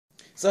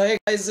So hey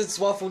guys, it's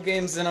Waffle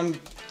Games and I'm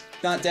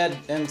not dead,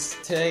 and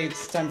today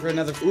it's time for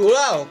another—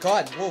 wow,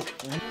 god, whoa.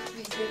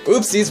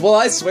 Oopsies, well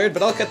I sweared,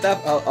 but I'll cut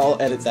that,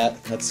 I'll edit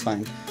that, that's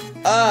fine.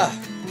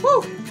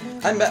 Woo!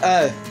 I'm,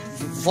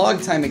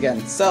 vlog time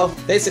again. So,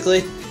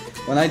 basically,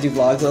 when I do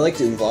vlogs, I like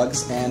doing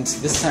vlogs, and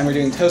this time we're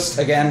doing toast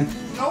again.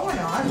 No, we're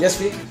not. Yes,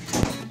 we—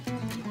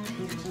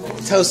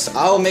 toast.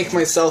 I'll make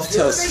myself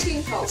toast.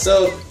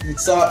 So,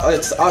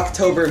 it's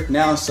October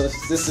now, so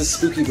this is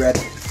spooky bread.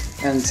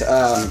 And,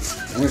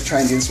 I'm gonna try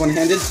and do this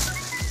one-handed,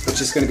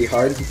 which is gonna be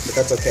hard, but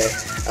that's okay.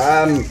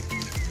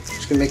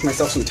 Just gonna make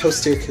myself some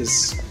toast here,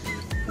 because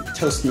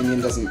Toast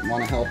Minion doesn't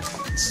want to help.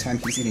 This time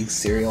he's eating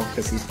cereal,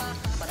 because he—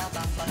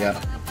 yeah.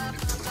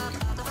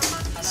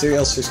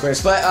 Cereals for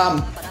squares. But,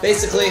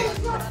 basically—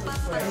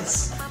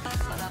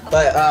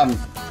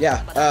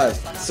 yeah,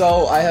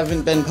 so I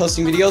haven't been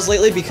posting videos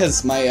lately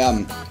because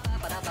my,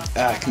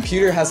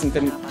 computer hasn't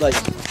been,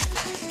 like—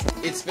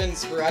 it's been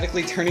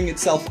sporadically turning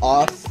itself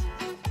off.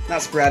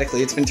 Not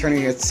sporadically, it's been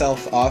turning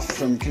itself off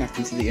from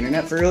connecting to the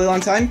internet for a really long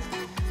time.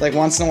 Like,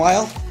 once in a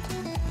while.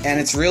 And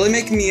it's really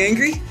making me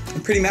angry.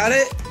 I'm pretty mad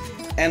at it.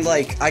 And,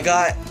 like, I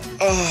got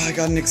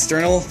an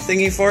external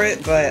thingy for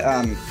it, but,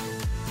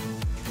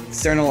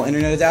 external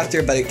internet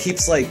adapter, but it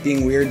keeps, like,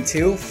 being weird,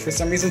 too, for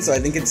some reason, so I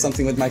think it's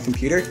something with my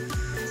computer.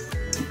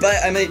 But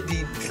I might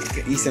be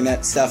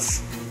Ethernet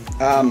stuff.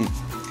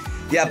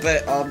 Yeah,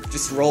 but I'll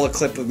just roll a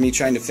clip of me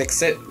trying to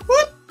fix it.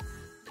 What?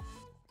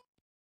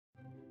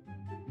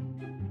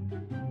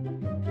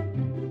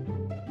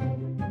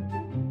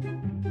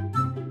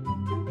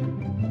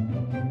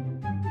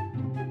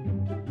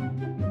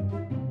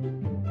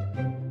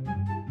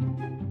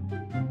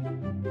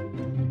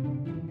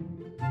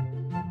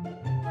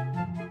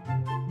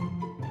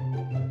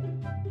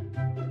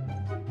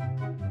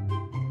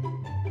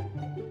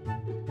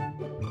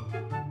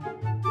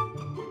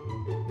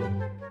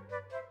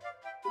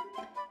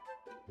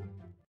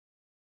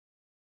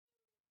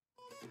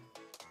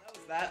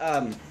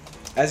 That,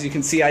 as you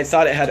can see, I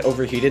thought it had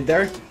overheated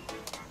there,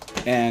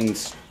 and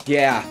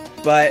yeah,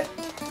 but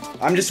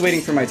I'm just waiting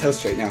for my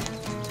toast right now.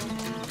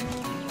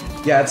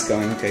 Yeah, it's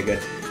going, okay, good.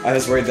 I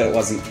was worried that it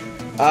wasn't.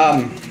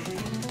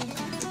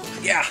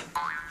 Yeah.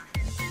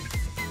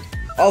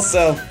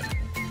 Also,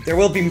 there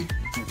will be—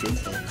 okay,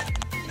 so I want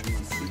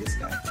to see this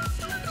guy.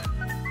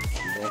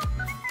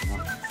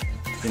 No,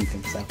 didn't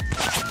think so.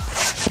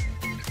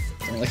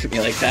 Don't look at me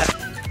like that.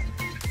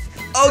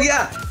 Oh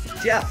yeah!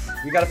 Jeff!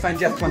 We gotta find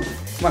Jeff, come on.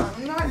 Come on.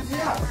 I'm not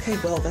Jeff. Okay,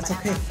 well, that's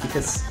okay,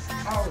 because—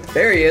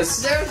 there he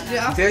is. There's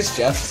Jeff. There's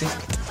Jeff. See?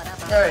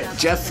 Alright.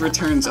 Jeff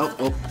returns. Oh.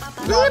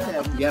 Love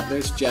him. Yep,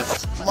 there's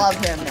Jeff. Love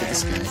him and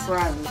his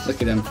friends.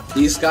 Look at him.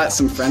 He's got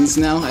some friends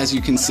now, as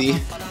you can see.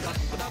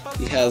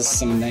 He has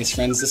some nice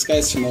friends. This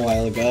guy's from a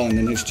while ago, and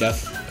then there's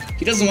Jeff.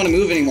 He doesn't want to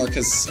move anymore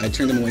because I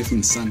turned him away from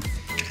the sun.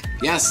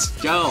 Yes,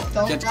 go.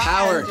 Don't Get die,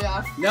 power.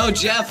 Jeff. No,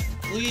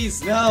 Jeff,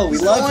 please, no. We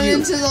love Going you.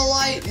 into the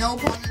light, no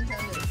pun intended.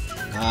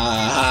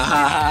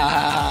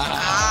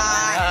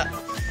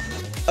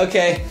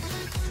 Okay.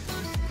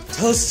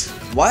 Toast,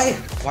 why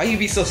you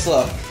be so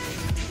slow?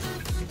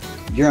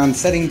 You're on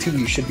setting 2,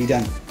 you should be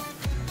done.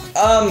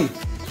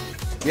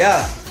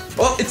 Yeah.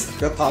 Oh,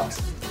 it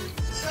popped.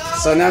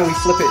 So now we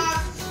flip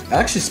it. That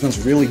actually smells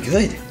really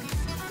good.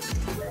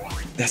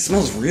 That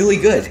smells really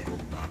good.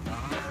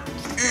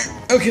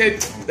 Okay,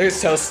 there's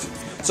toast.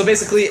 So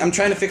basically, I'm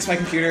trying to fix my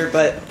computer,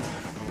 but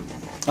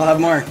I'll have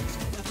more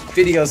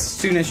videos as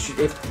soon as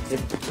if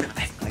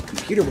my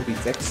computer will be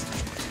fixed.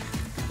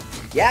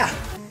 Yeah.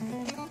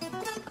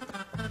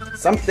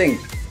 Something.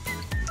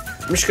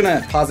 I'm just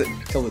gonna pause it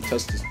until the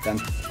toast is done.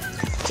 So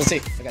let's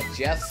see. I got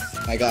Jeff.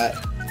 I got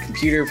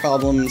computer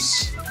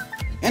problems,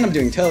 and I'm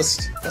doing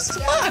toast. That's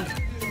fun.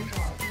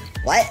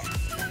 What?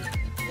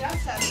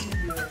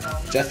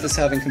 Jeff is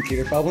having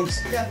computer problems.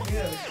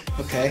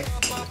 Okay.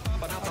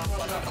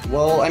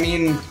 Well, I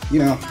mean, you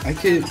know, I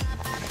could.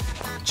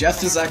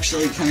 Jeff is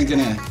actually kind of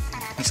gonna—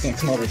 he's gonna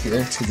come over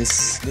here to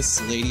this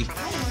lady,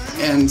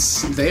 and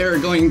they are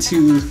going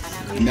to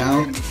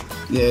now.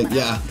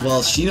 Yeah.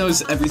 Well, she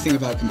knows everything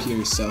about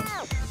computers, so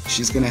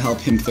she's gonna help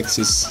him fix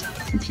his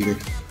computer.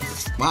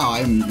 Wow,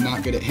 I'm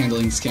not good at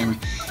handling this camera.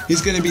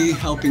 He's gonna be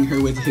helping her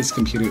with his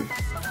computer.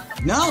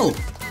 No.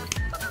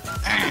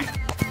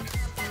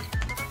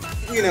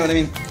 You know what I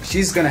mean?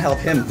 She's gonna help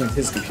him with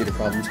his computer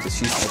problems because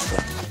she's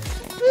helpful.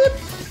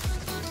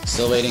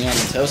 Still waiting on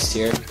the toast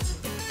here.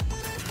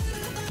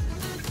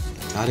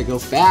 Gotta go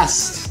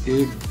fast,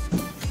 dude.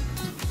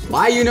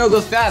 Why go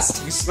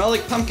fast? You smell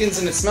like pumpkins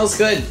and it smells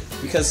good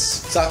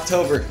because it's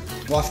October.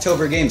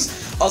 Wafftober games.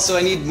 Also,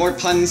 I need more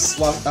puns.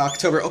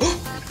 October. Oh,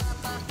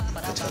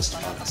 the toast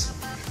pops.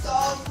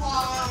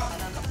 Pot.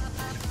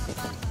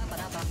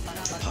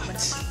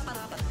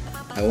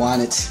 I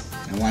want it.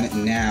 I want it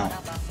now.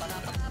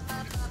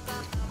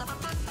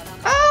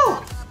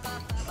 Ow!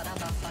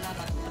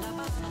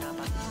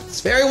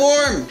 It's very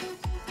warm.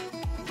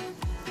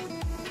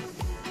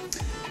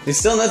 There's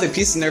still another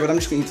piece in there, but I'm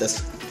just gonna eat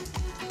this.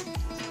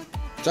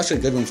 It's actually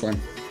a good one for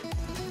him.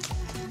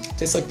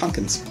 Tastes like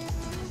pumpkins.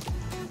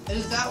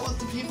 Is that what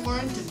the people more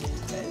into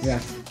these days.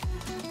 Yeah.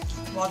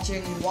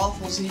 Watching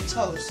waffles eat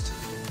toast.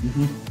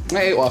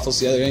 I ate waffles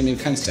the other day. I mean,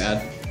 kind of sad.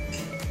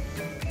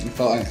 I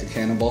felt like a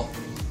cannibal.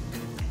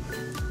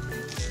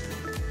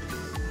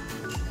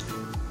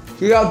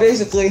 So yeah,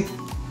 basically,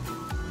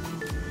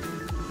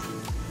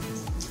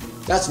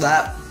 that's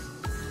that.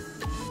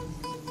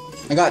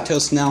 I got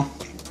toast now.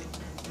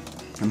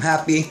 I'm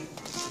happy.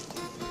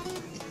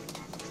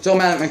 Still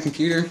mad at my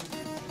computer.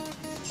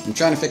 I'm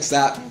trying to fix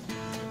that.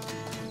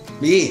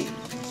 B.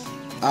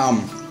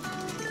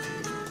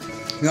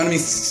 If you want to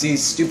see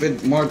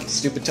more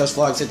stupid toast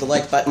vlogs, hit the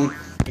like button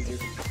with your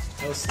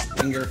toast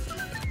finger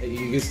that you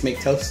use to make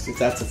toast, if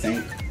that's a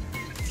thing.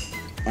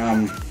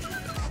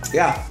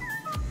 Yeah.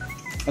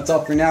 That's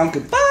all for now.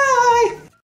 Goodbye!